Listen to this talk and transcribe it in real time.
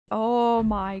Oh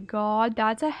my god,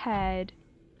 that's a head.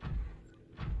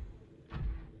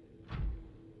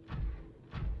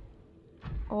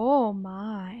 Oh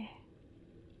my.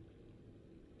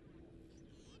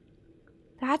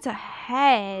 That's a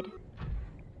head.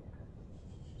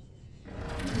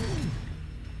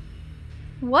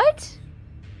 What?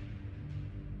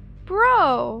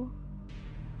 Bro.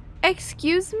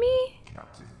 Excuse me?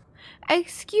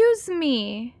 Excuse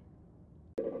me.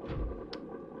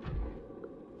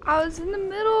 I was in the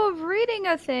middle of reading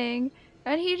a thing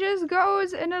and he just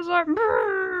goes and is like,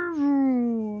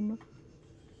 boom.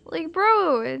 Like,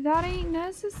 bro, that ain't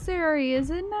necessary, is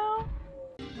it now?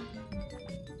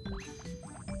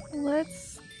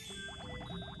 Let's...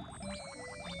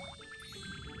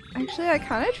 Actually, I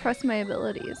kind of trust my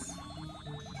abilities.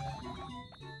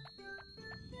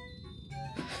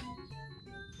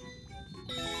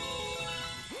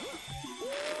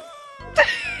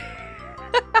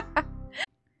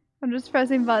 I'm just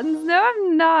pressing buttons. No,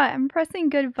 I'm not. I'm pressing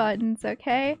good buttons,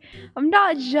 okay? I'm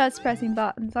not just pressing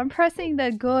buttons. I'm pressing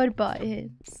the good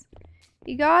buttons.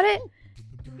 You got it?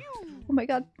 Oh my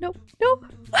god. Nope. Nope.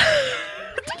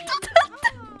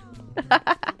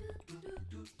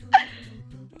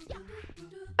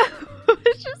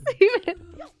 It's just even.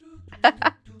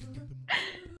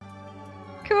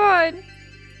 Come on.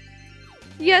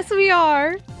 Yes, we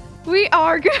are. We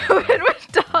are good with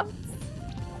dots.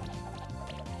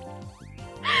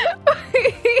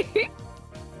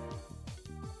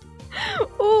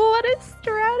 What a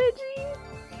strategy.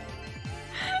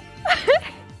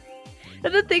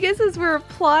 And the thing is we're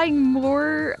applying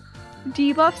more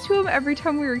debuffs to him every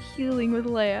time we were healing with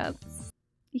Lance.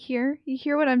 You hear? You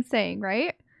hear what I'm saying,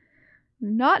 right?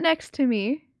 Not next to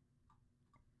me.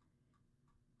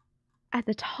 At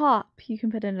the top, you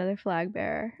can put another flag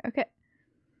bearer. Okay.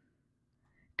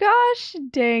 Gosh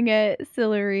dang it,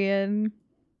 Silurian.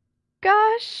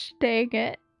 Gosh dang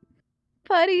it.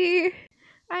 Buddy.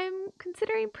 I'm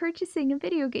considering purchasing a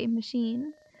video game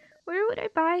machine. Where would I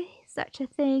buy such a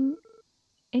thing?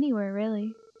 Anywhere,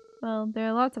 really. Well, there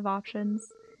are lots of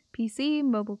options. PC,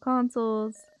 mobile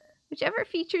consoles, whichever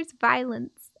features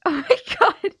violence. Oh my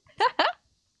god.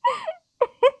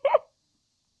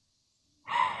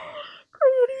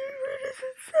 This is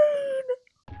insane.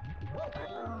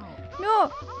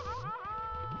 No.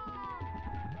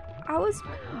 I was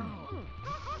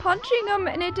punching him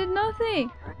and it did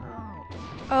nothing.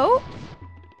 Oh.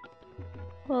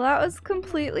 Well, that was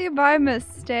completely by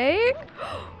mistake.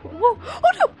 Whoa.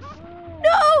 Oh no!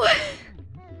 No!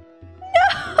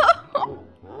 No!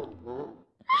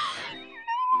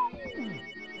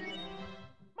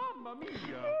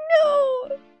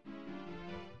 No!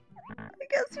 I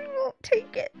guess we won't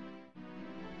take it.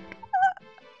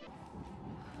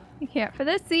 You can't. For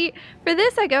this, see, for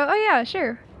this I go, oh yeah,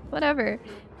 sure, whatever.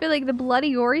 For like the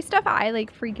bloody gory stuff, I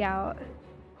like freak out.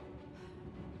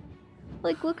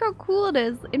 Like, look how cool it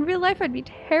is. In real life, I'd be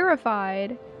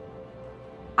terrified.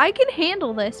 I can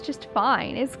handle this just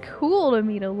fine. It's cool to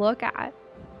me to look at.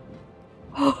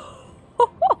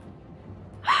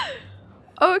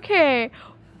 Okay.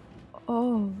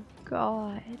 Oh,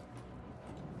 God.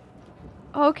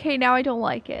 Okay, now I don't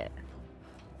like it.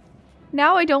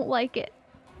 Now I don't like it.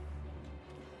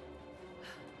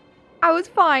 I was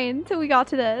fine until we got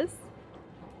to this.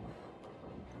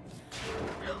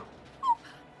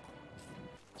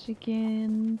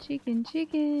 Chicken, chicken,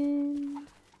 chicken.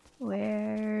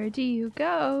 Where do you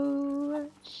go?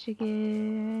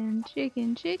 Chicken,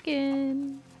 chicken,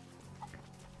 chicken.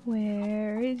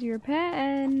 Where is your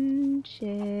pen?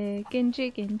 Chicken,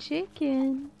 chicken,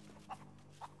 chicken.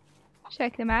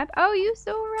 Check the map. Oh, you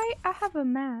so right. I have a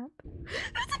map.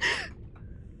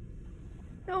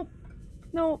 Nope.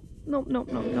 Nope. Nope, nope,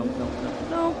 nope, nope, nope,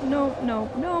 nope, nope,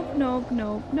 nope, nope, nope,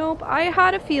 nope, nope. I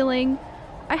had a feeling.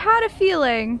 I had a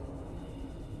feeling.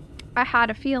 I had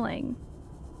a feeling.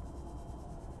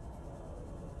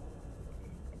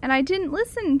 And I didn't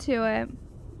listen to it.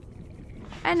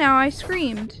 And now I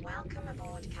screamed.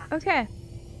 Okay.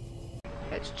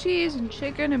 It's cheese and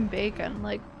chicken and bacon.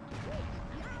 Like,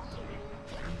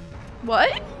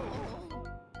 what?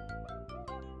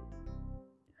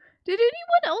 Did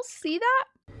anyone else see that?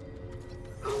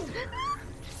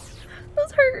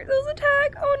 Those hurt. Those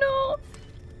attack. Oh no.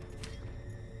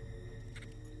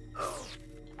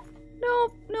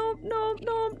 Nope, nope, nope,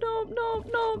 nope, nope, nope,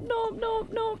 nope, nope, nope,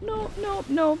 nope, nope, nope,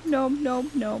 nope, nope, nope,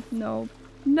 nope, nope,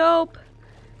 nope.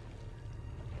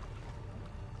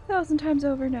 1,000 times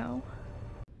over, no.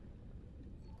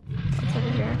 What's over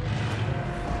here?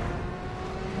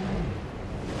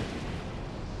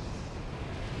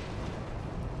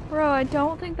 Bro, I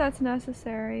don't think that's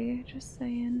necessary. Just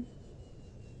saying.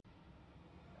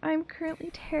 I'm currently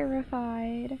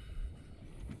terrified.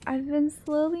 I've been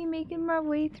slowly making my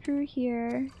way through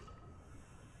here.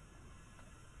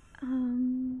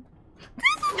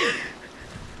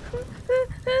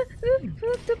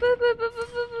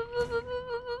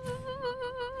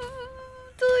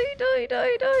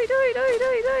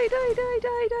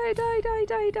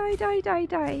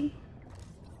 Die.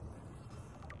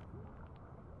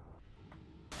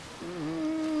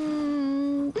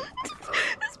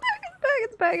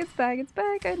 It's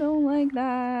back. I don't like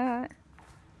that.